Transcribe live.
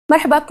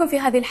مرحبا بكم في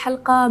هذه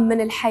الحلقة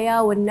من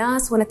الحياة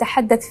والناس،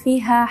 ونتحدث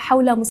فيها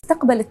حول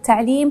مستقبل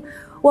التعليم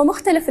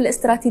ومختلف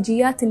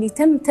الاستراتيجيات اللي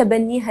تم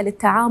تبنيها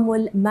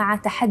للتعامل مع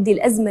تحدي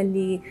الأزمة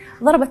اللي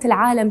ضربت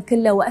العالم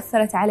كله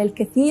وأثرت على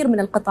الكثير من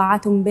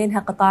القطاعات ومن بينها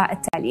قطاع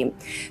التعليم.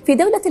 في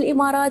دولة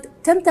الإمارات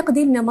تم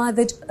تقديم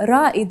نماذج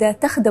رائدة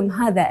تخدم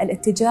هذا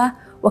الاتجاه،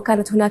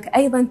 وكانت هناك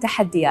أيضا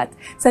تحديات.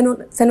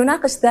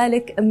 سنناقش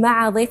ذلك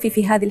مع ضيفي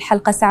في هذه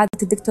الحلقة سعادة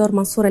الدكتور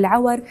منصور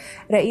العور،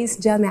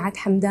 رئيس جامعة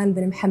حمدان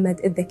بن محمد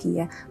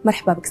الذكية.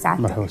 مرحبا بك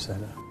سعادة. مرحبا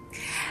وسهلا.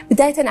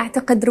 بداية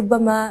أعتقد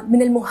ربما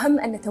من المهم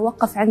أن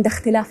نتوقف عند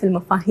اختلاف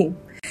المفاهيم.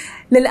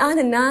 للآن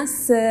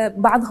الناس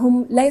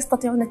بعضهم لا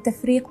يستطيعون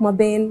التفريق ما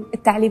بين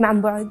التعليم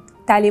عن بعد،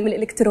 التعليم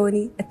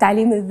الإلكتروني،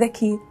 التعليم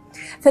الذكي.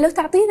 فلو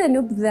تعطينا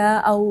نبذة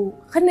أو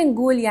خلنا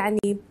نقول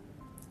يعني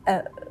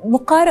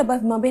مقاربة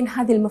ما بين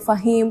هذه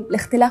المفاهيم،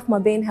 الاختلاف ما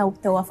بينها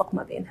والتوافق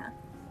ما بينها.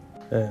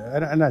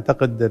 أنا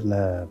أعتقد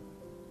أن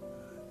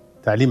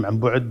التعليم عن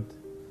بعد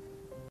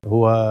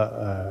هو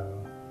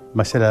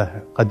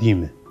مسألة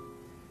قديمة،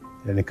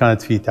 يعني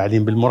كانت في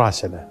تعليم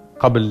بالمراسلة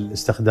قبل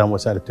استخدام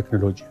وسائل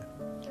التكنولوجيا.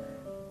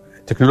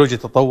 التكنولوجيا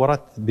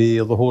تطورت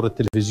بظهور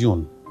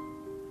التلفزيون،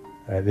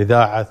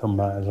 الإذاعة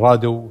ثم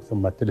الراديو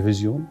ثم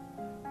التلفزيون.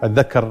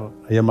 أتذكر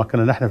أيام ما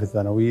كنا نحن في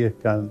الثانوية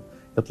كان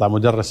يطلع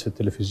مدرس في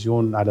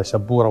التلفزيون على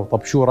سبورة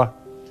وطبشورة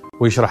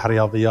ويشرح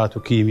رياضيات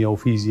وكيمياء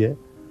وفيزياء،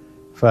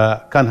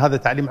 فكان هذا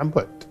تعليم عن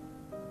بعد.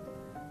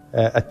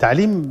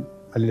 التعليم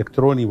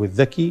الإلكتروني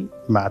والذكي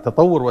مع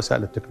تطور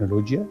وسائل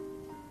التكنولوجيا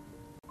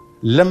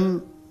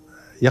لم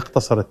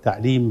يقتصر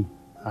التعليم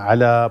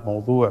على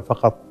موضوع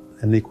فقط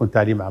أن يكون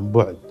تعليم عن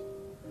بعد،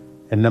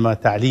 إنما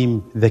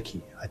تعليم ذكي.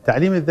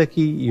 التعليم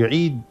الذكي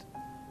يعيد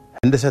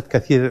هندسة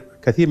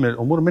كثير من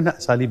الأمور، منها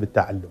أساليب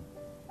التعلم.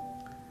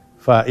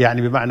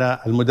 فيعني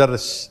بمعنى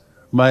المدرس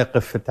ما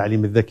يقف في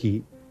التعليم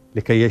الذكي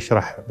لكي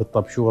يشرح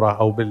بالطبشورة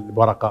أو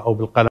بالورقة أو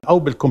بالقلم أو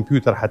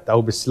بالكمبيوتر حتى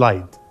أو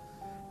بالسلايد،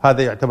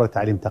 هذا يعتبر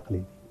تعليم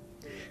تقليدي.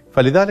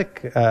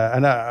 فلذلك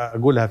أنا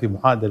أقولها في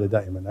معادلة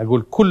دائما،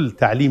 أقول كل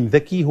تعليم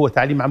ذكي هو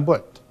تعليم عن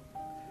بعد،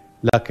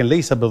 لكن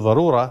ليس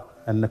بالضرورة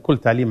أن كل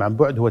تعليم عن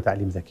بعد هو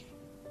تعليم ذكي،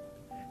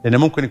 لأنه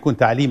ممكن يكون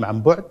تعليم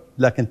عن بعد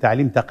لكن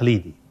تعليم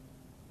تقليدي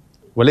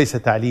وليس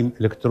تعليم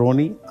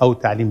إلكتروني أو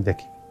تعليم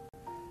ذكي.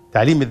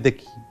 التعليم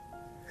الذكي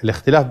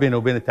الاختلاف بينه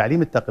وبين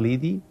التعليم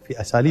التقليدي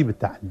في أساليب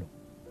التعلم،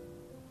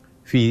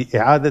 في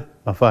إعادة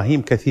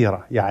مفاهيم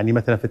كثيرة. يعني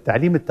مثلا في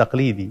التعليم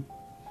التقليدي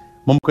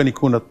ممكن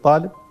يكون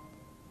الطالب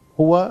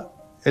هو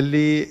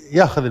اللي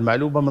ياخذ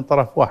المعلومة من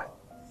طرف واحد،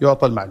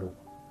 يعطى المعلومة.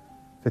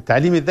 في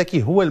التعليم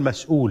الذكي هو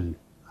المسؤول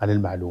عن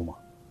المعلومة،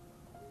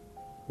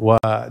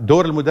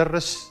 ودور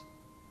المدرس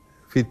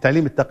في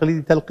التعليم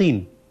التقليدي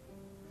تلقين،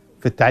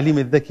 في التعليم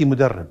الذكي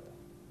مدرب،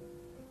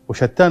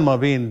 وشتان ما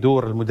بين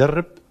دور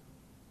المدرب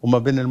وما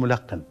بين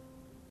الملقن.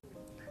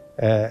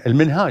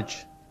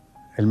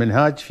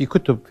 المنهاج في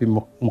كتب،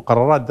 في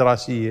مقررات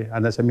دراسية،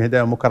 أنا أسميها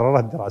دائما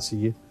مقررات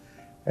دراسية،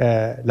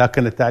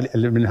 لكن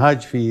المنهاج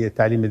في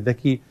التعليم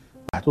الذكي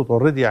محطوط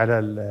اوريدي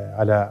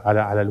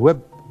على الويب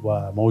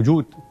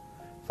وموجود.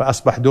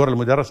 فأصبح دور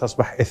المدرس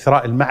أصبح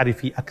إثراء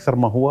المعرفي أكثر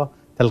ما هو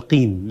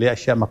تلقين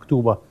لأشياء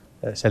مكتوبة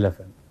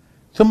سلفا.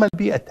 ثم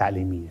البيئة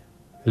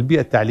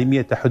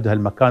التعليمية تحدها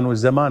المكان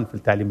والزمان في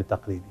التعليم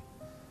التقليدي.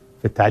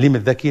 في التعليم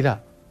الذكي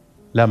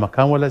لا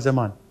مكان ولا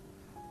زمان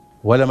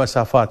ولا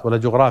مسافات ولا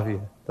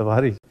جغرافيا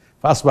تظهري.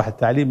 فأصبح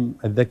التعليم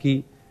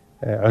الذكي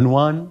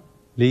عنوان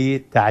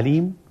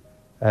لتعليم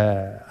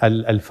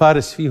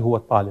الفارس فيه هو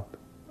الطالب،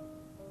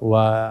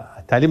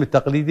 والتعليم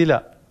التقليدي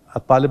لا،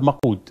 الطالب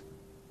مقود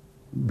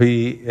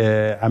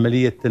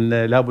بعملية أن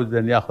لابد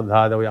أن يأخذ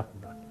هذا ويأخذ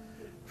ذاك.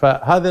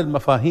 فهذا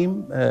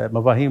المفاهيم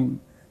مفاهيم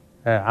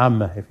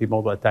عامة في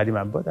موضوع التعليم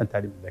عن بعد عن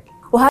التعليم الذكي.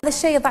 وهذا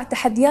الشيء يضع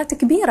تحديات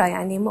كبيرة،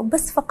 يعني مو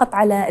بس فقط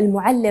على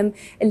المعلم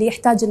اللي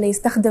يحتاج أنه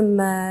يستخدم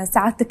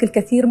سعادتك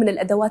الكثير من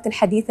الأدوات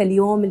الحديثة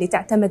اليوم اللي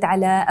تعتمد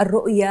على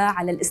الرؤية،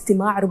 على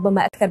الاستماع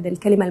ربما أكثر من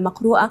الكلمة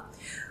المقروءة،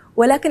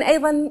 ولكن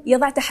أيضا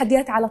يضع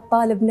تحديات على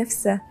الطالب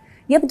نفسه.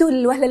 يبدو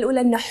للوهلة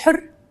الأولى أنه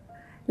حر،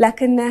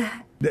 لكن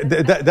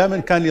دائما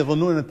كان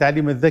يظنون أن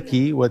التعليم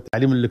الذكي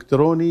والتعليم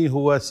الإلكتروني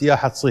هو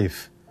سياحة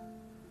صيف،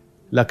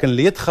 لكن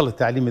اللي يدخل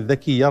التعليم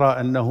الذكي يرى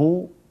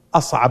أنه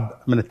أصعب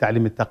من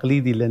التعليم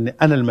التقليدي، لأن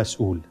أنا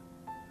المسؤول.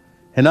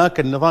 هناك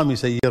النظام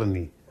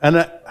يسيرني،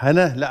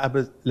 هنا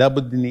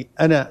لابد أني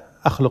أنا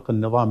أخلق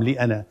النظام لي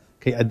أنا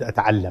كي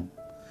أتعلم.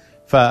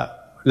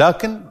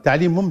 لكن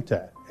تعليم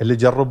ممتع، اللي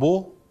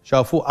جربوه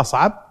شافوه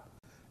أصعب،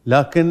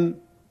 لكن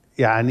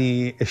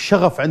يعني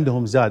الشغف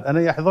عندهم زاد.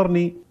 أنا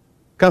يحضرني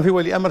كان في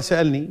ولي أمر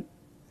سألني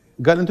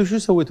قال أنتم شو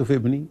سويتوا في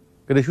ابني؟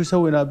 قال شو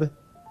سوينا به؟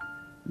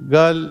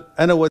 قال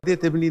أنا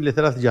وديت ابني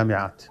ل3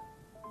 جامعات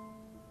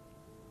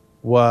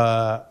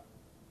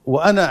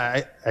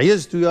وأنا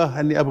عيزت إياه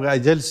أني أبغى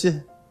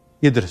أجلسه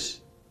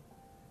يدرس،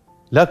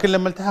 لكن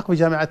لما التحق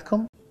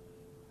بجامعتكم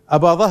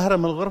أبى ظهره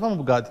من الغرفة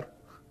مو بقادر.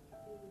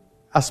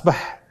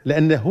 أصبح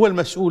لأنه هو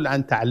المسؤول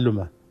عن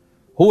تعلمه،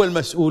 هو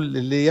المسؤول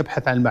اللي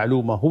يبحث عن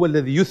المعلومة، هو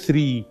الذي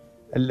يثري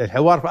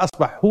الحوار،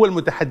 فأصبح هو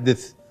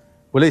المتحدث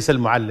وليس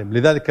المعلم،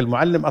 لذلك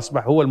المعلم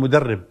أصبح هو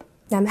المدرب.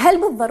 نعم،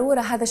 هل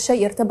بالضرورة هذا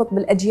الشيء يرتبط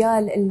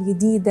بالأجيال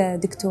الجديدة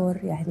دكتور؟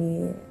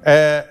 يعني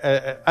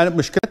أنا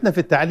مشكلتنا في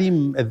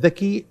التعليم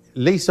الذكي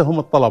ليس هم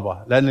الطلبة،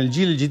 لأن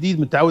الجيل الجديد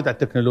متعود على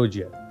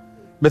التكنولوجيا.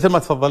 مثل ما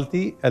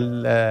تفضلتي،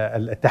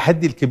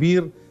 التحدي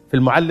الكبير في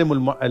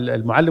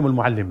المعلم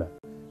والمعلمة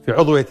في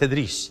عضو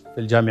التدريس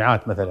في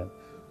الجامعات مثلا،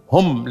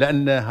 هم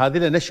لأن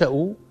هذول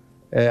نشأوا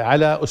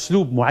على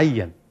أسلوب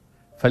معين،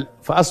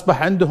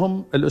 فأصبح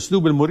عندهم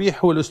الأسلوب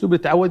المريح هو الأسلوب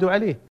اللي تعودوا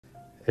عليه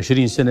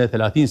 20 سنة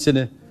 30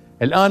 سنة.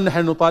 الآن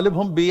نحن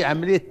نطالبهم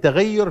بعملية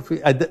تغير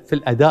في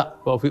الأداء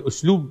وفي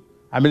أسلوب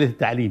عملية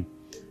التعليم،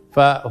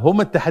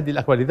 فهم التحدي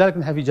الأكبر. لذلك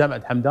نحن في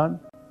جامعة حمدان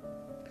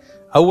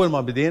أول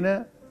ما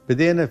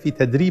بدينا في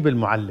تدريب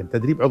المعلم،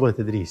 تدريب عضو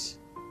التدريس.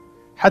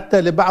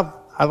 حتى لبعض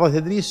أعضاء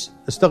التدريس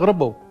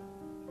استغربوا،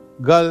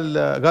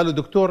 قالوا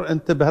دكتور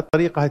أنت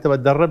بهالطريقة تبى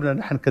تدربنا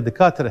نحن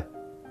كدكاترة،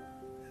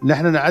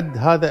 نحن نعد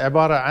هذا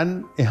عبارة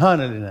عن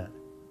إهانة لنا.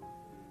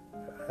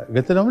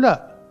 قلت لهم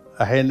لا،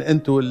 الحين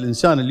أنتم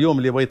الإنسان اليوم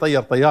اللي يبغى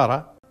يطير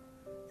طيارة،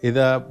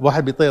 إذا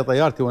واحد بيطير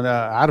طيارتي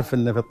وأنا أعرف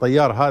أن في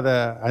الطيار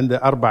هذا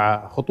عنده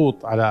 4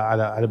 خطوط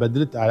على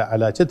بدلته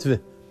على كتفه،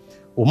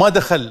 وما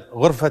دخل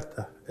غرفة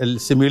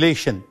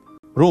السيميوليشن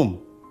روم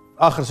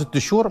آخر 6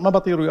 شهور، ما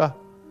بطير وياه.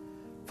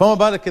 فما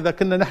بالك إذا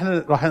كنا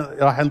نحن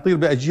راح نطير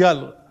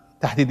بأجيال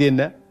تحت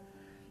يدينا.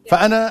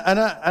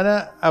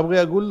 فأنا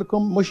أبغى أقول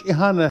لكم مش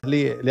إهانة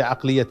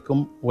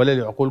لعقليتكم ولا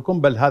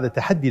لعقولكم، بل هذا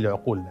تحدي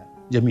لعقولنا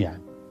جميعا.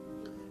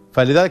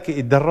 فلذلك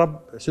يتدرب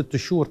 6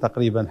 شهور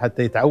تقريبا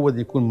حتى يتعود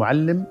يكون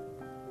معلم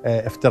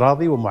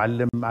افتراضي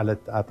ومعلم على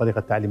طريقة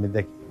التعليم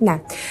الذكي. نعم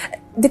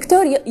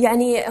دكتور،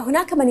 يعني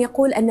هناك من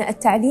يقول أن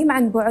التعليم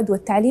عن بعد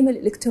والتعليم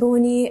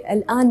الإلكتروني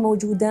الآن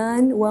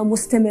موجودان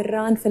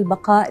ومستمران في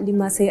البقاء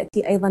لما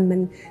سيأتي أيضا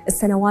من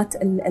السنوات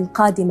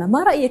القادمة.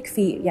 ما رأيك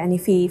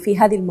في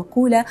هذه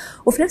المقولة؟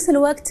 وفي نفس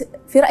الوقت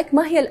في رأيك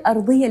ما هي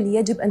الأرضية اللي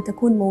يجب أن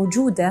تكون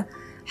موجودة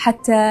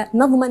حتى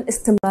نضمن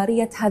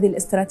استمرارية هذه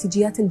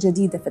الاستراتيجيات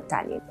الجديدة في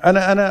التعليم؟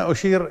 أنا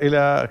أشير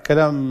إلى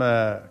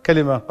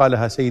كلمة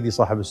قالها سيدي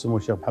صاحب السمو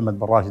الشيخ محمد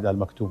بن راشد آل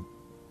مكتوم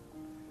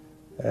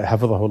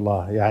حفظه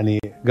الله. يعني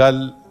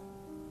قال: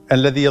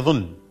 الذي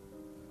يظن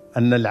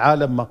أن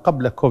العالم ما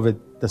قبل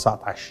كوفيد-19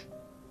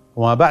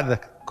 وما بعد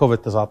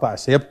كوفيد-19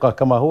 سيبقى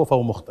كما هو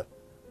فهو مخطئ.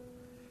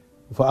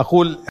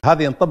 فأقول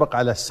هذا ينطبق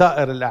على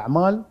سائر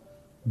الأعمال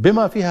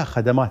بما فيها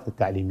خدمات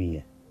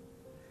التعليمية.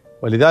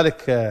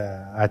 ولذلك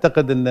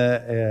أعتقد أن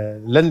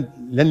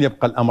لن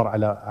يبقى الأمر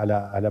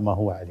على ما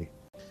هو عليه.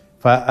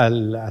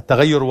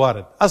 فالتغير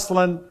وارد.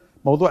 أصلا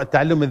موضوع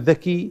التعلم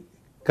الذكي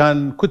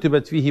كان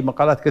كتبت فيه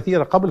مقالات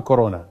كثيرة قبل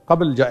كورونا،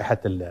 قبل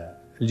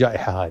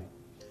الجائحة هذه.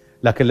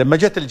 لكن لما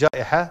جت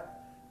الجائحة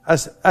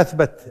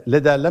أثبت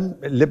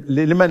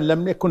لمن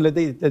لم يكن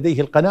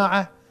لديه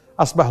القناعة،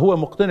 أصبح هو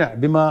مقتنع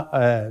بما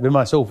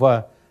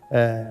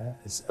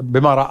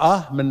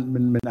رآه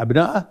من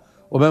أبنائه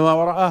وبما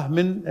رآه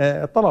من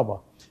الطلبة.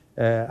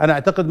 أنا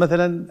أعتقد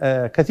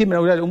مثلا كثير من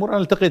أولياء الأمور أنا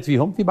التقيت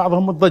فيهم، في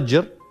بعضهم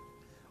متضجر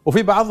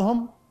وفي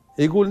بعضهم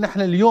يقول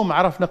نحن اليوم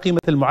عرفنا قيمة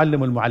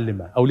المعلم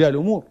والمعلمة. أولياء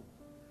الأمور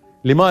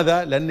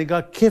لماذا؟ لأن قال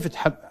كيف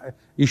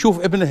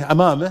يشوف ابنه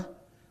أمامه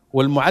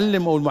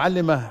والمعلم أو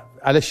المعلمة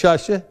على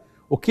الشاشة،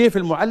 وكيف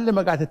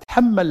المعلمة قاعدة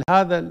تتحمل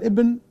هذا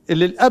الابن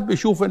اللي الأب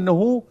يشوف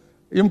أنه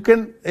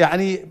يمكن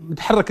يعني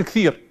متحرك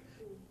كثير.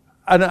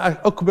 أنا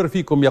أكبر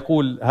فيكم،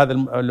 يقول هذا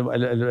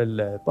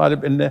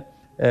الطالب، أنه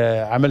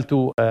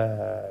عملت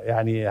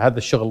يعني هذا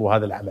الشغل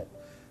وهذا العمل.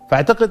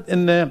 فأعتقد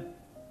أن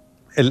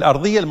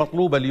الأرضية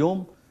المطلوبة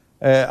اليوم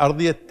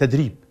أرضية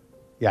تدريب،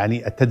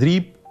 يعني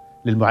التدريب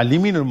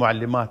للمعلمين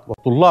والمعلمات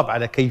والطلاب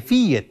على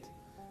كيفية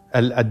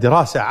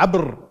الدراسة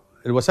عبر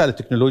الوسائل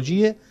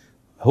التكنولوجية.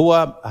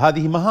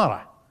 هذه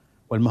مهارة،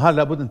 والمهارة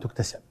لابد أن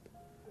تكتسب.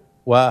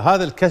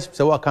 وهذا الكسب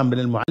سواء كان من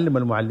المعلم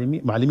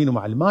والمعلمين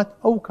ومعلمات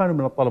أو كانوا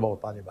من الطلبة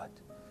والطالبات.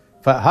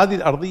 فهذه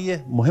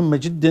الأرضية مهمة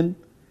جدا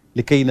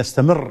لكي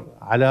نستمر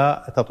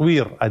على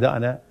تطوير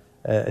أدائنا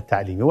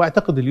التعليمي.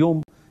 وأعتقد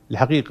اليوم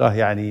الحقيقة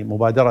يعني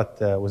مبادرة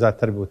وزارة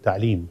التربية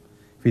والتعليم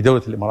في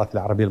دولة الإمارات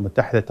العربية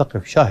المتحدة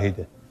تقف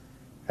شاهدة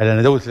على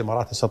أن دولة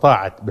الإمارات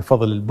استطاعت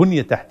بفضل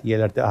البنية التحتية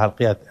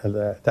لارتئاء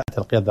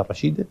القيادة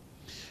الرشيدة،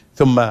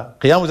 ثم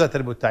قيام وزارة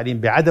التربية والتعليم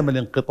بعدم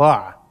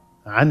الانقطاع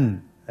عن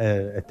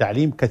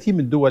التعليم. كثير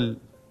من دول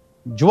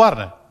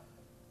جوارنا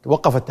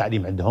توقف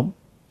التعليم عندهم،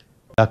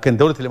 لكن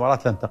دولة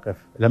الإمارات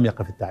لم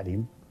يقف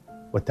التعليم،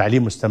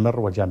 والتعليم مستمر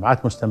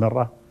والجامعات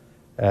مستمرة.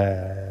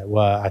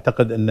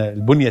 وأعتقد أن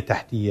البنية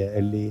التحتية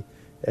اللي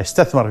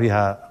استثمر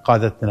فيها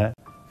قادتنا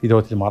في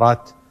دولة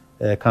الإمارات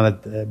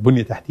كانت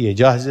بنية تحتية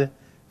جاهزة.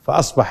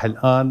 فأصبح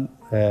الآن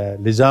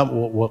لزام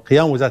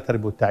وقيام وزارة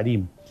التربية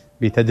والتعليم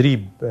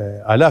بتدريب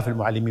آلاف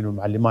المعلمين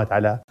والمعلمات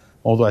على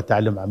موضوع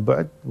التعلم عن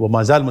بعد،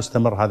 وما زال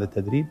مستمر هذا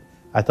التدريب.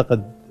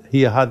 أعتقد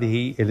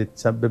هذه اللي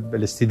تسبب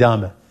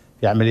الاستدامة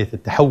في عملية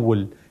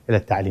التحول إلى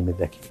التعليم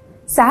الذكي.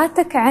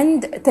 سعادتك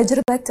عند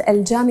تجربة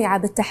الجامعة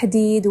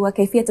بالتحديد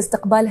وكيفية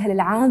استقبالها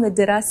للعام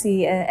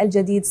الدراسي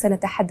الجديد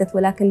سنتحدث،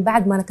 ولكن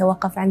بعد ما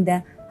نتوقف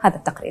عند هذا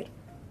التقرير.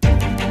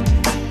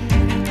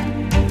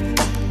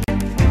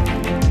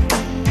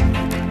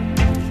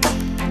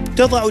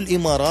 تضع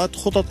الإمارات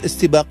خطط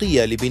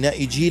استباقية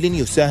لبناء جيل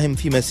يساهم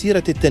في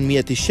مسيرة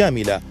التنمية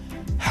الشاملة.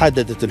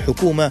 حددت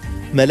الحكومة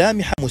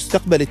ملامح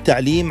مستقبل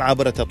التعليم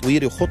عبر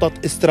تطوير خطط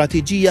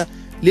استراتيجية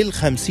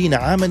لل50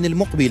 عاما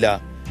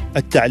المقبلة.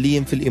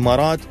 التعليم في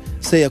الإمارات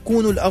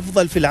سيكون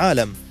الأفضل في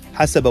العالم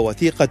حسب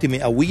وثيقة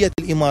مئوية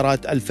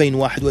الإمارات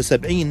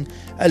 2071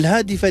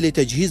 الهادفة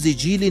لتجهيز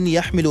جيل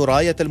يحمل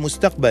راية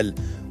المستقبل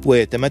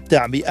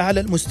ويتمتع بأعلى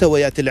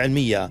المستويات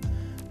العلمية.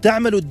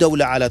 تعمل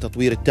الدولة على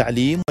تطوير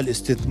التعليم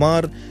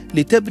والاستثمار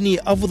لتبني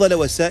أفضل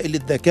وسائل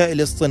الذكاء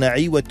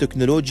الاصطناعي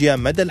والتكنولوجيا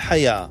مدى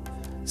الحياة.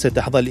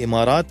 ستحظى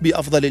الإمارات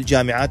بأفضل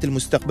الجامعات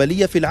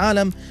المستقبلية في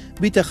العالم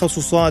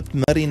بتخصصات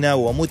مرنة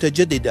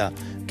ومتجددة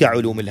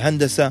كعلوم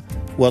الهندسة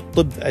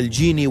والطب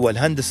الجيني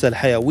والهندسة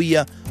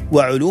الحيوية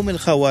وعلوم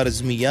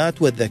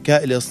الخوارزميات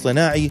والذكاء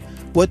الاصطناعي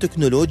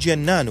وتكنولوجيا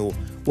النانو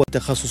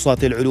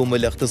وتخصصات العلوم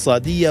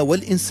الاقتصادية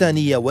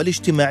والإنسانية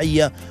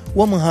والاجتماعية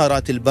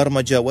ومهارات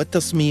البرمجة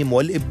والتصميم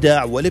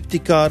والإبداع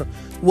والابتكار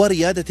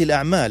وريادة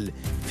الأعمال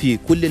في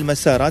كل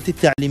المسارات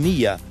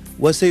التعليمية.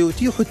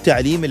 وسيتيح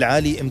التعليم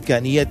العالي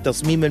إمكانية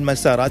تصميم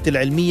المسارات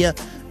العلمية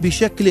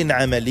بشكل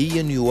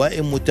عملي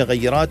يوائم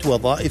متغيرات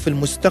وظائف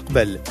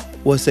المستقبل.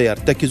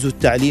 وسيرتكز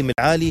التعليم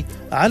العالي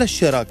على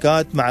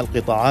الشراكات مع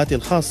القطاعات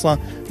الخاصة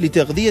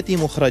لتغذية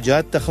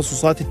مخرجات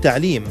تخصصات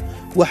التعليم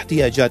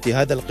واحتياجات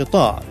هذا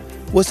القطاع.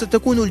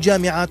 وستكون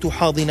الجامعات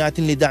حاضنات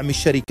لدعم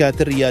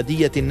الشركات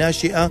الريادية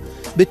الناشئة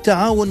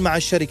بالتعاون مع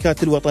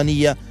الشركات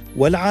الوطنية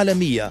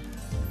والعالمية.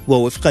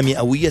 ووفق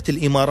مئوية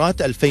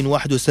الإمارات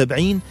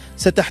 2071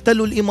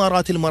 ستحتل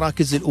الإمارات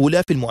المراكز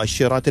الأولى في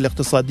المؤشرات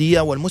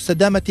الاقتصادية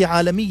والمستدامة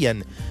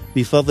عالميا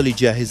بفضل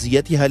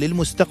جاهزيتها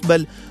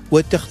للمستقبل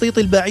والتخطيط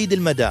البعيد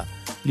المدى،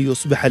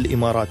 ليصبح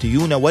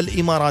الإماراتيون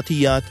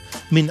والإماراتيات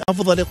من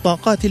أفضل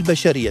الطاقات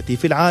البشرية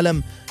في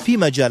العالم في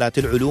مجالات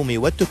العلوم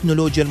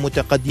والتكنولوجيا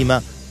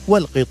المتقدمة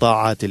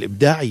والقطاعات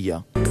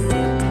الإبداعية.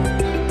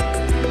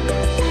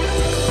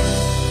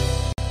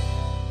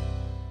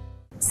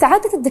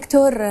 سعادة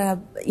الدكتور،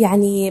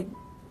 يعني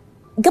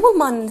قبل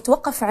ما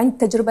نتوقف عند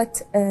تجربة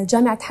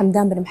جامعة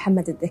حمدان بن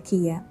محمد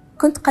الذكية،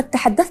 كنت قد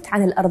تحدثت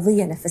عن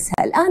الأرضية نفسها.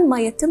 الآن ما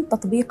يتم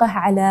تطبيقه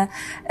على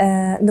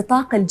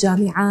نطاق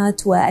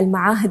الجامعات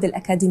والمعاهد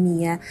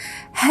الأكاديمية،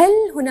 هل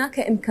هناك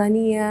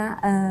إمكانية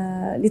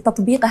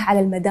لتطبيقه على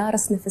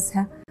المدارس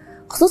نفسها؟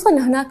 خصوصاً أن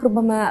هناك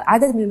ربما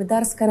عدد من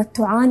المدارس كانت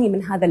تعاني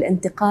من هذا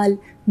الانتقال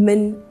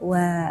من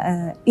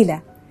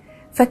وإلى،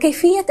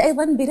 فكيفية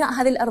أيضاً بناء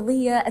هذه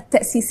الأرضية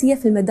التأسيسية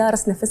في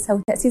المدارس نفسها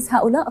وتأسيس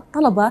هؤلاء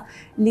الطلبة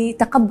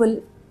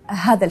لتقبل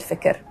هذا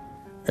الفكر.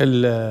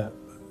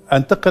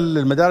 أنتقل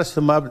للمدارس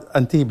ثم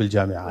أنتهي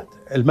بالجامعات.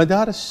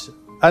 المدارس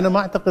أنا ما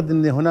أعتقد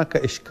أن هناك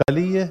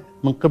إشكالية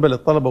من قبل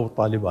الطلبة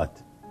والطالبات.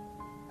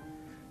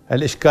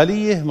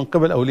 الإشكالية من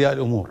قبل أولياء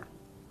الأمور،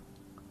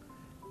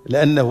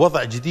 لأنه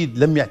وضع جديد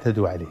لم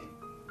يعتدوا عليه.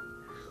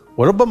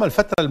 وربما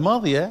الفترة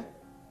الماضية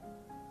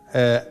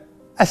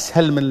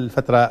أسهل من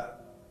الفترة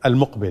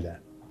المقبلة،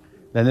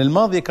 لأن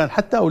الماضية كان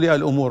حتى أولياء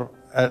الأمور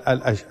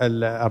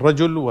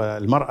الرجل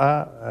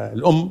والمرأة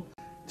الأم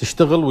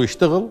تشتغل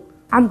ويشتغل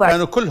عن بعد،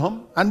 كانوا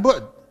كلهم عن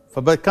بعد،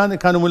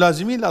 فكانوا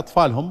ملازمين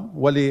لأطفالهم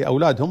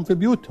ولأولادهم في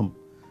بيوتهم،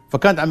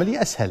 فكانت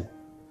عملية أسهل.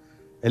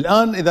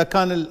 الآن إذا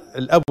كان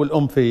الأب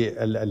والأم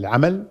في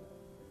العمل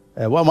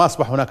وما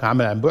أصبح هناك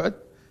عمل عن بعد،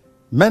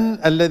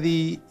 من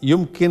الذي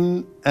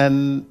يمكن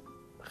أن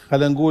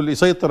خلينا نقول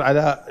يسيطر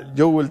على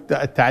جو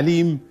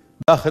التعليم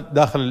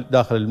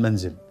داخل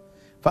المنزل؟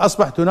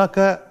 فأصبحت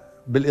هناك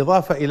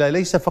بالإضافة إلى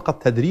ليس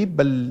فقط تدريب،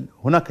 بل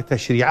هناك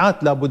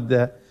تشريعات لا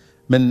بد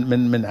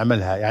من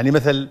عملها. يعني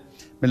مثل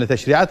من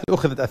التشريعات اللي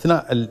أخذت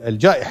أثناء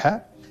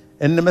الجائحة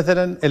أن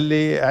مثلا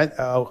اللي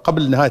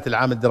قبل نهاية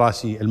العام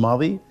الدراسي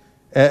الماضي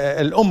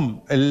الأم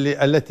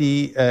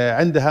التي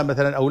عندها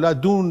مثلا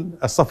أولاد دون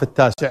الصف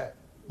التاسع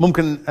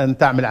ممكن أن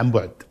تعمل عن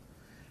بعد.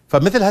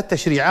 فمثل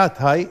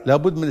هالتشريعات هاي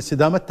لابد من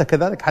استدامتها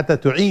كذلك حتى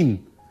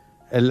تعين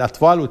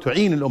الأطفال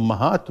وتعين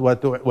الأمهات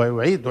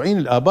وتعين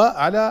الآباء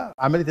على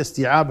عملية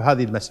استيعاب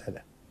هذه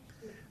المسألة.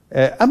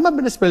 أما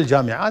بالنسبة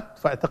للجامعات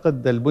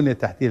فأعتقد البنية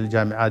التحتية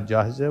للجامعات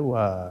جاهزة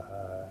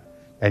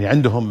يعني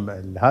عندهم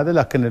هذا،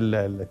 لكن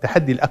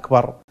التحدي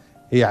الأكبر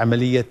هي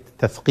عملية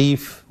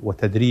تثقيف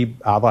وتدريب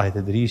أعضاء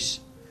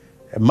تدريس.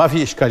 ما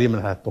في إشكالية من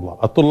هذا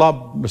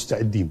الطلاب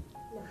مستعدين،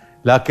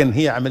 لكن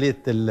هي عملية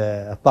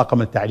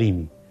الطاقم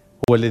التعليمي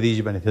هو الذي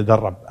يجب أن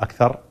يتدرب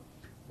أكثر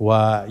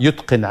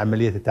ويتقن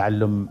عملية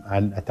التعلم،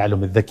 عن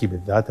التعلم الذكي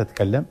بالذات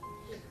أتكلم،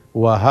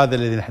 وهذا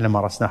الذي نحن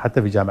مارسناه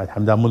حتى في جامعة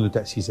حمدان منذ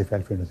تأسيسه في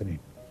 2002.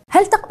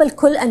 هل تقبل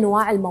كل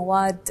أنواع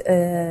المواد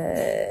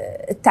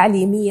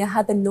التعليمية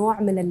هذا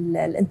النوع من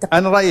الانتقال؟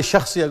 أنا رأيي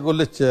الشخصي أقول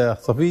لك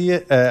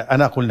صفية،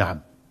 أنا أقول نعم.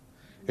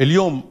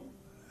 اليوم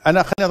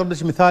أنا خليني أضرب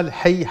لك مثال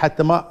حي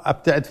حتى ما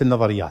أبتعد في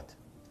النظريات.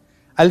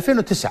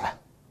 2009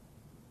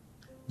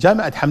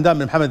 جامعة حمدان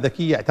بن محمد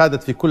الذكية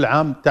اعتادت في كل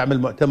عام تعمل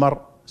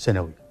مؤتمر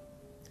سنوي.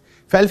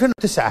 في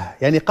 2009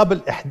 يعني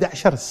قبل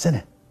 11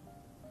 سنة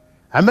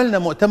عملنا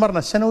مؤتمرنا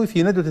السنوي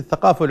في ندوة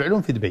الثقافة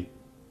والعلوم في دبي.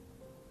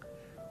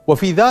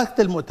 وفي ذات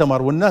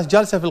المؤتمر والناس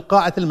جالسة في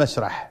القاعة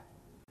المسرح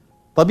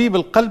طبيب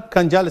القلب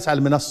كان جالس على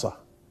المنصة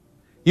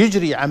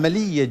يجري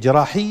عملية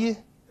جراحية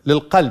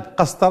للقلب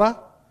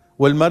قسطرة،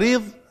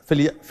 والمريض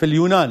في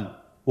اليونان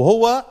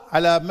وهو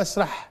على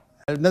مسرح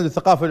نادي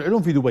الثقافة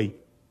والعلوم في دبي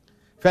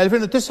في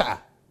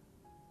 2009.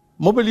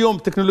 مو باليوم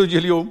تكنولوجيا،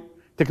 اليوم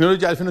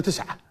تكنولوجيا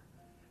 2009.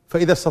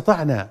 فإذا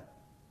استطعنا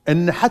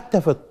أن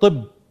حتى في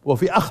الطب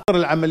وفي أخطر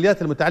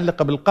العمليات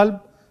المتعلقة بالقلب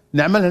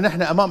نعملها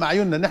نحن أمام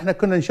أعيننا. نحن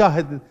كنا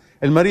نشاهد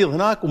المريض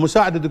هناك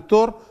ومساعد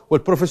الدكتور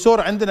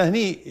والبروفيسور عندنا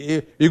هني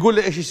يقول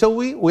له إيش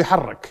يسوي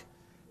ويحرك.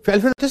 في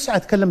 2009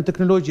 تكلم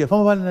التكنولوجيا،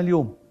 فما بالنا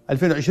اليوم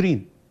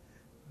 2020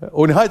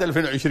 ونهاية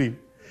 2020.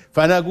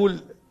 فأنا أقول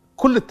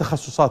كل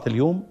التخصصات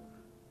اليوم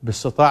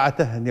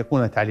باستطاعته أن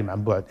يكون تعليم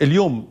عن بعد.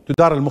 اليوم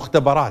تدار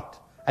المختبرات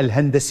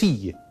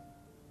الهندسية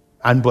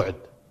عن بعد.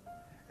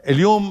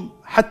 اليوم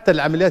حتى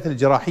العمليات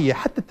الجراحية،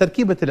 حتى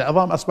تركيبة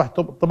العظام أصبحت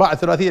طباعة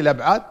ثلاثية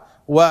الأبعاد،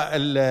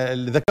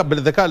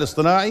 بالذكاء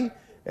الاصطناعي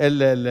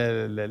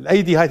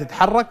الأيدي هاي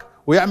تتحرك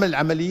ويعمل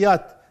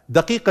عمليات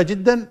دقيقة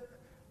جدا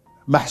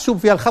محسوب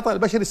فيها الخطأ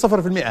البشري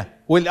 0%،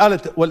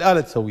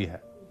 والآلة تسويها.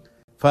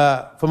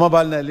 فما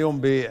بالنا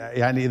اليوم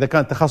يعني إذا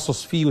كان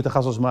تخصص فيه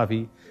وتخصص ما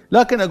فيه.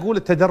 لكن أقول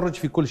التدرج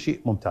في كل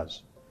شيء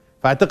ممتاز.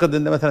 فأعتقد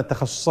أن مثلا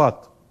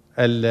التخصصات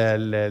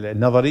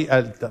النظرية،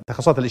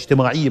 التخصصات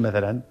الاجتماعية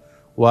مثلا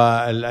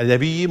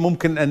والأدبية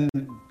ممكن أن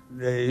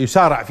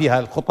يسارع فيها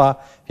الخطى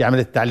في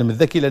عملية التعلم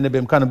الذكي، لأنه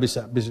بإمكانهم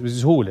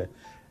بسهولة.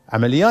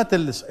 عمليات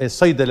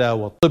الصيدلة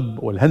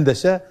والطب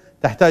والهندسة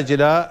تحتاج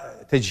إلى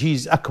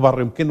تجهيز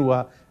أكبر يمكن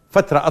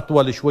وفترة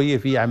أطول شوية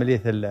في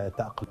عملية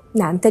التأقلم.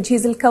 نعم،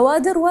 تجهيز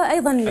الكوادر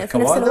وأيضا في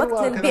نفس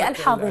الوقت للبيئة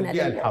الحاضنة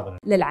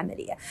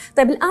للعملية.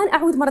 طيب الآن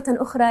أعود مرة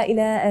أخرى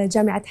إلى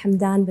جامعة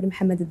حمدان بن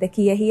محمد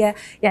الذكية. هي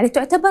يعني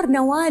تعتبر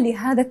نواة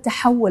لهذا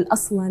التحول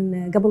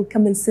أصلا قبل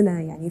كم من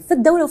سنة يعني في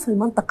الدولة وفي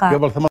المنطقة.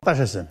 قبل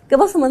 18 سنة.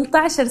 قبل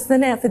 18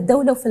 سنة في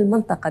الدولة وفي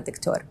المنطقة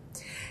دكتور.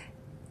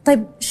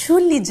 طيب شو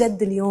اللي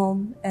جد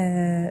اليوم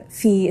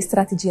في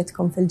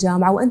استراتيجيتكم في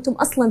الجامعة وأنتم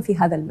أصلا في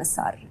هذا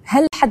المسار؟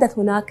 هل حدث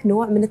هناك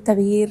نوع من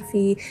التغيير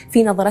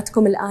في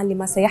نظرتكم الآن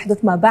لما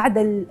سيحدث ما بعد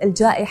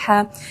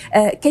الجائحة؟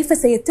 كيف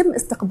سيتم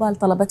استقبال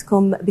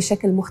طلبتكم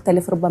بشكل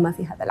مختلف ربما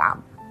في هذا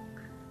العام؟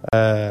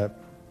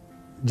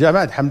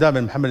 جامعة حمدان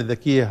بن محمد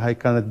الذكية هاي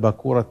كانت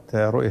باكورة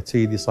رؤية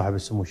سيدي صاحب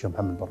السمو الشيخ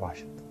محمد بن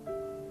راشد،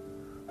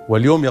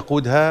 واليوم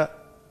يقودها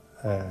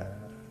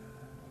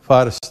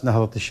فارس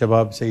نهضة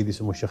الشباب سيدي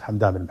سمو الشيخ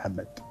حمدان بن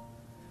محمد.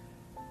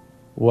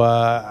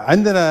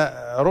 وعندنا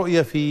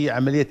رؤية في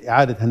عملية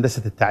إعادة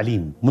هندسة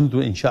التعليم منذ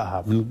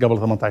إنشائها من قبل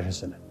 18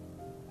 سنة.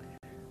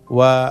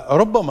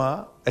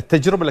 وربما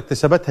التجربة اللي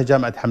اكتسبتها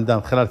جامعة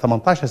حمدان خلال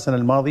 18 سنة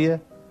الماضية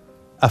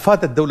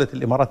أفادت دولة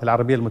الإمارات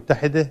العربية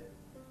المتحدة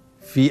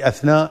في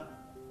أثناء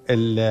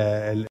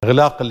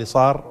الإغلاق اللي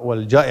صار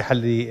والجائحة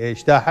اللي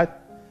اجتاحت،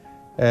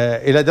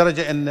 إلى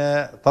درجة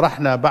أن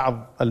طرحنا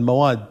بعض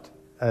المواد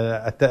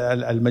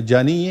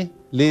المجانية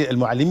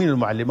للمعلمين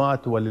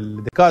والمعلمات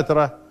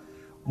وللدكاترة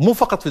مو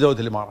فقط في دولة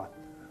الإمارات.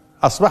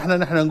 أصبحنا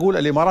نحن نقول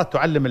الإمارات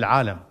تعلم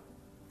العالم.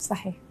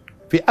 صحيح.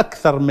 في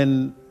أكثر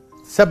من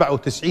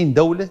 97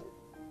 دولة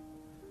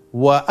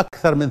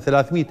وأكثر من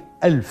 300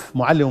 ألف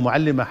معلم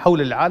ومعلمة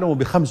حول العالم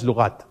وب5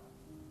 لغات.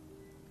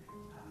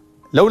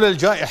 لولا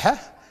الجائحة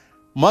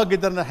ما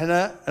قدرنا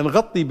احنا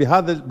نغطي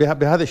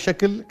بهذا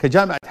الشكل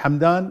كجامعة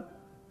حمدان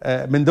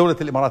من دولة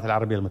الإمارات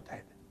العربية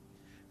المتحدة.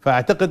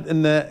 فأعتقد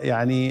أن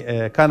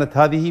يعني كانت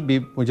هذه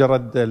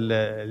بمجرد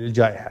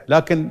الجائحة،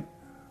 لكن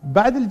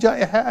بعد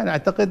الجائحة أنا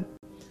أعتقد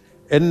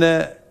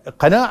أن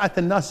قناعة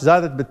الناس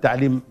زادت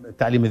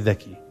التعليم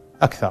الذكي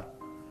أكثر،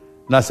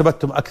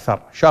 ناسبتهم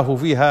أكثر، شافوا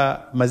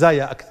فيها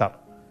مزايا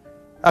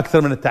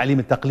أكثر من التعليم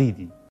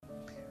التقليدي.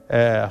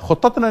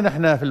 خطتنا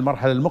نحن في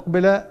المرحلة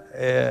المقبلة،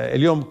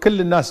 اليوم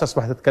كل الناس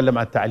أصبحت تتكلم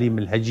عن التعليم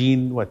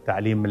الهجين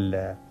والتعليم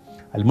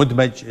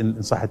المدمج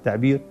إن صح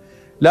التعبير،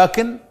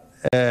 لكن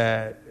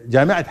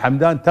جامعة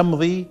حمدان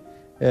تمضي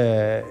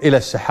إلى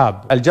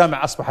السحاب.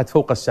 الجامعة أصبحت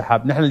فوق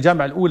السحاب. نحن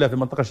الجامعة الأولى في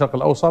منطقة الشرق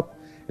الأوسط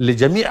اللي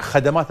جميع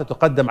خدماتها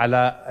تقدم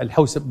على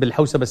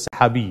بالحوسبة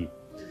السحابية،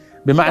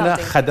 بمعنى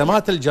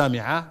خدمات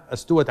الجامعة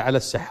استوت على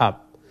السحاب.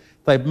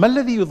 طيب ما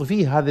الذي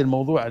يضفيه هذا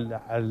الموضوع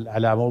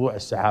على موضوع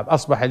السحاب؟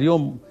 أصبح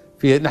اليوم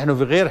نحن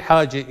في غير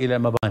حاجة إلى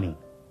مباني،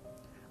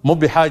 مو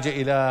بحاجة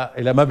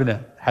إلى مبنى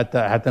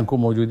حتى نكون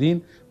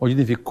موجودين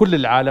في كل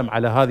العالم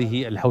على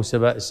هذه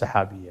الحوسبة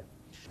السحابية.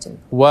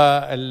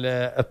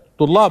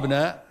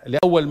 وطلابنا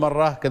لأول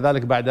مرة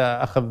كذلك بعد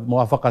أخذ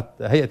موافقة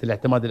هيئة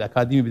الاعتماد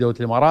الأكاديمي بدولة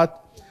الإمارات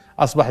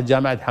أصبحت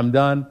جامعة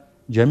حمدان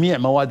جميع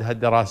موادها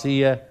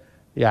الدراسية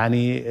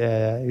يعني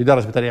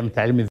يدرس بطريقة من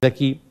التعليم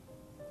الذكي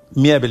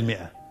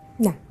 100%.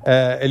 نعم.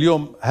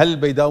 اليوم هل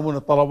بيداومون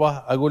الطلبة؟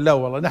 أقول لا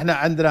والله. نحن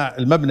عندنا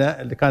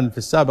المبنى اللي كان في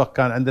السابق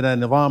كان عندنا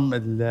نظام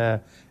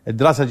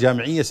الدراسة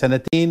الجامعية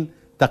 2 سنين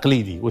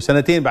تقليدي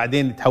وسنتين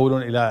بعدين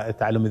يتحولون إلى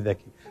التعلم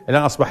الذكي.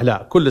 الآن أصبح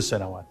لا، كل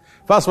السنوات.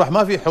 فأصبح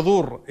ما في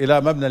حضور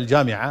إلى مبنى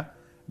الجامعة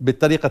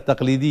بالطريقة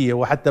التقليدية،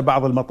 وحتى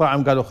بعض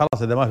المطاعم قالوا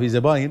خلاص إذا ما في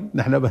زباين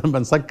نحن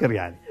بنسكر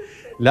يعني.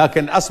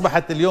 لكن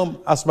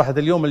أصبحت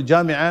اليوم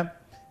الجامعة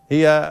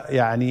هي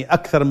يعني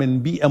أكثر من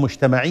بيئة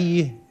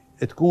مجتمعية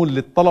تكون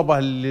للطلبة،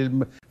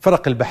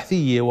 الفرق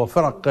البحثية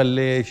وفرق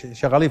اللي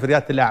شغالين في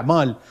ريادة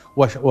الأعمال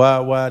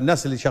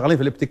والناس اللي شغالين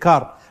في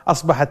الابتكار.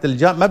 أصبحت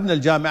مبنى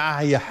الجامعة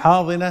هي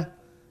حاضنة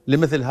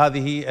لمثل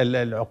هذه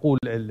العقول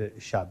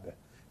الشابة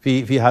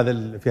في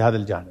هذا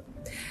الجانب.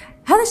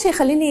 هذا الشيء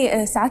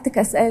خليني سعادتك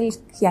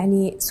أسألك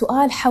يعني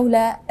سؤال حول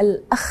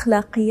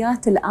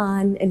الأخلاقيات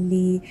الآن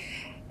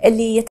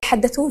اللي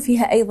يتحدثون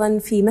فيها أيضا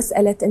في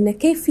مسألة أن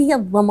كيفية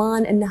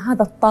ضمان أن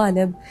هذا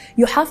الطالب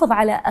يحافظ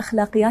على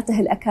أخلاقياته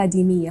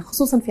الأكاديمية،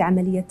 خصوصا في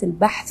عملية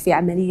البحث، في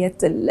عملية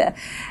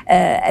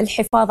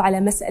الحفاظ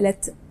على مسألة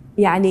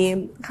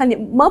يعني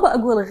ما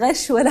بقول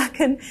غش،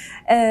 ولكن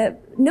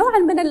نوعا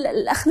من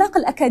الأخلاق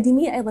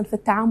الأكاديمية أيضا في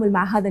التعامل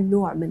مع هذا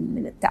النوع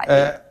من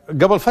التعليم.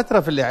 قبل فترة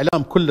في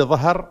الإعلام كل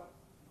ظهر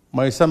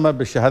ما يسمى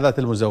بالشهادات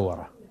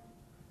المزورة،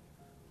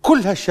 كل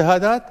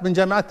هالشهادات من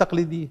جامعات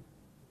تقليدية.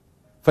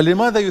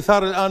 فلماذا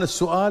يثار الآن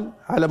السؤال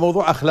على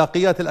موضوع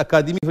أخلاقيات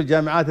الأكاديمية في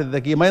الجامعات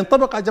الذكية؟ ما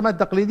ينطبق على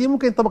الجامعات التقليدية،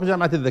 ممكن ينطبق على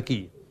الجامعات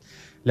الذكية،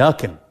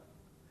 لكن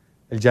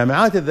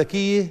الجامعات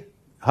الذكية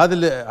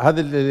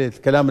هذا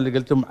الكلام اللي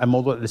قلتم عن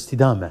موضوع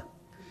الاستدامة،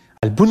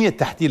 البنية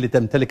التحتية اللي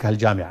تمتلكها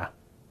الجامعة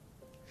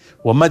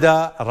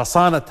ومدى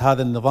رصانة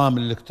هذا النظام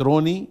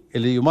الإلكتروني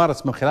اللي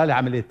يمارس من خلاله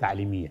عملية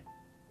تعليمية،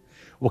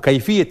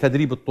 وكيفية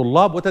تدريب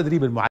الطلاب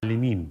وتدريب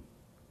المعلمين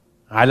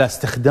على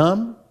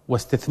استخدام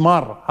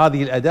واستثمار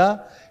هذه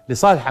الأداة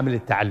لصالح عملية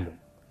التعلم.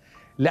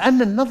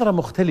 لأن النظرة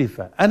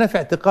مختلفة. أنا في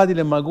اعتقادي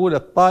لما أقول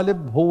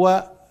الطالب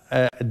هو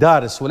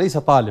دارس وليس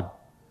طالب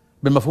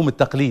بالمفهوم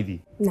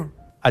التقليدي. نعم.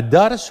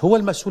 الدارس هو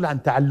المسؤول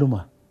عن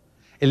تعلمه،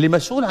 اللي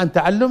مسؤول عن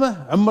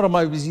تعلمه عمره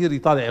ما بيصير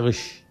يطالع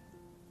غش،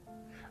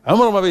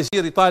 عمره ما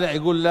بيصير يطالع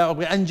يقول لا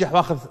أبغي أنجح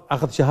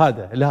وأخذ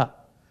شهادة، لا،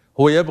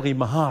 هو يبغي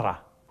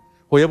مهارة،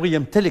 هو يبغي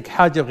يمتلك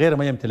حاجة غير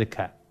ما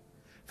يمتلكها.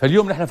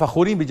 فاليوم نحن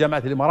فخورين بجامعة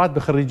الإمارات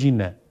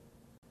بخريجينا.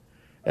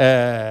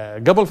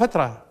 قبل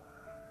فترة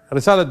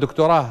رسالة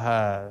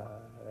دكتوراه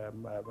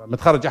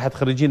متخرج أحد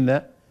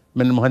خريجينا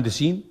من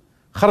المهندسين،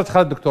 خرج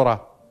خالد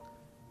دكتوراه،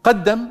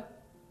 قدم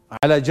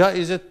على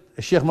جائزة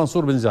الشيخ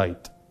منصور بن زايد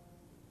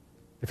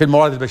في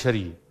الموارد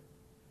البشرية.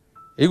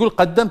 يقول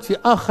قدمت في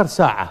آخر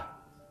ساعة،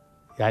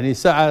 يعني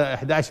ساعة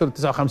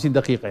 11:59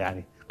 دقيقة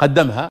يعني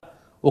قدمها،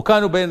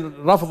 وكانوا بين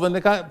رفض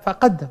النكاح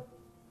فقدم،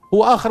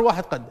 هو آخر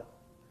واحد قدم.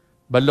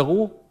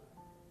 بلغوه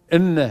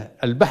إن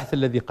البحث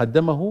الذي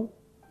قدمه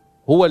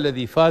هو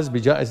الذي فاز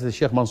بجائزة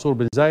الشيخ منصور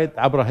بن زايد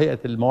عبر هيئة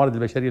الموارد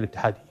البشرية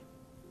الاتحادية.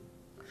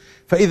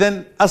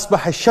 فإذا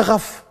أصبح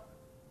الشغف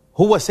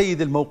هو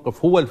سيد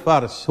الموقف، هو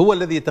الفارس، هو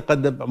الذي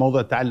يتقدم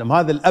بموضوع التعلم.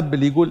 هذا الأب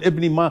اللي يقول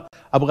ابني ما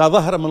أبغى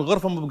ظهره من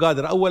الغرفة مو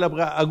بقادر، أول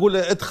أبغى أقول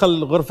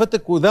ادخل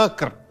غرفتك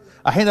وذاكر،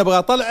 الحين أبغى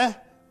أطلعه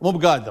مو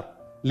بقادر.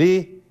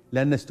 ليه؟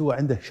 لأن استوى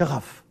عنده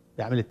شغف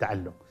يعمل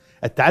التعلم.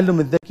 التعلم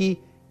الذكي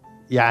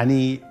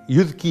يعني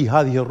يذكي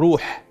هذه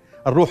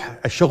الروح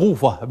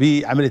الشغوفة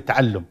بعمل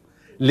التعلم.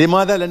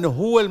 لماذا؟ لأنه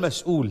هو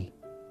المسؤول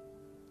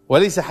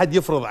وليس حد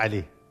يفرض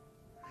عليه.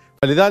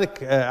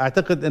 فلذلك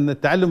أعتقد أن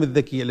التعلم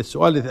الذكي،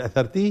 السؤال اللي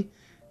أثرتيه،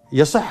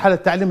 يصح على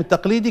التعليم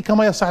التقليدي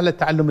كما يصح على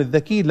التعلم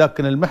الذكي،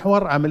 لكن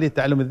المحور عملية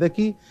التعلم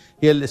الذكي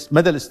هي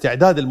مدى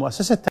الاستعداد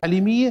المؤسسة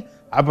التعليمية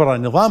عبر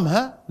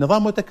نظامها،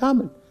 نظام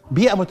متكامل،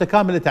 بيئة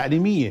متكاملة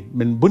تعليمية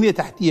من بنية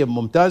تحتية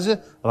ممتازة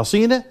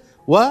رصينة،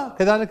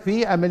 وكذلك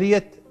في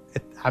عملية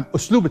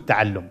أسلوب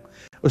التعلم.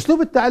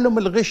 أسلوب التعلم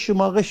الغش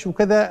وما غش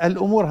وكذا،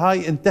 الأمور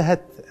هاي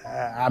انتهت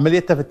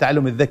عمليتها في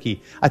التعلم الذكي.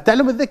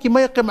 التعلم الذكي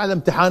ما يقيم على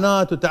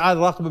امتحانات وتعال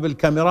راقبه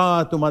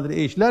بالكاميرات وما أدري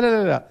إيش، لا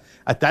لا لا.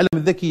 التعلم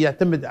الذكي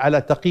يعتمد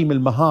على تقييم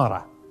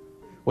المهارة،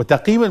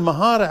 وتقييم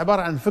المهارة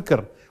عبارة عن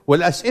فكر،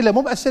 والأسئلة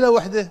مو بأسئلة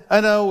واحدة.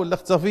 أنا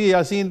والأخت صفية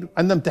ياسين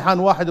عندنا امتحان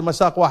واحد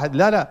ومساق واحد،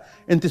 لا لا،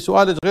 أنت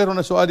سؤالك غير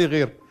وأنا سؤالي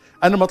غير.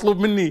 أنا مطلوب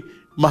مني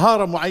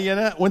مهارة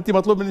معينة وأنت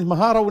مطلوب مني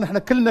مهارة، ونحن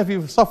كلنا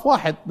في صف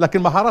واحد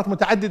لكن مهارات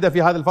متعددة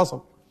في هذا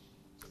الفصل.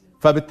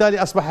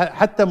 فبالتالي أصبح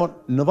حتى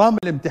نظام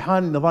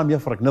الامتحان نظام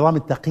يفرق، نظام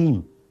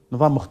التقييم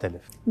نظام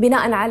مختلف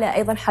بناء على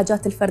أيضا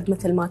حاجات الفرد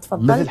مثل ما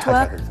تفضلت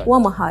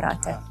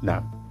ومهاراته.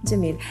 نعم.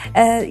 جميل.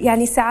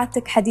 يعني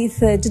سعادتك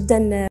حديث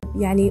جدا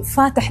يعني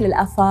فاتح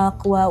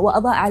للآفاق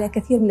وأضاء على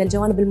كثير من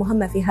الجوانب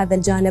المهمة في هذا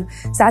الجانب.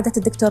 سعادة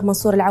الدكتور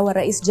منصور العور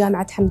رئيس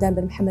جامعة حمدان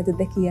بن محمد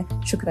الذكية،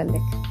 شكرا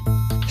لك.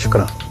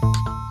 شكرا.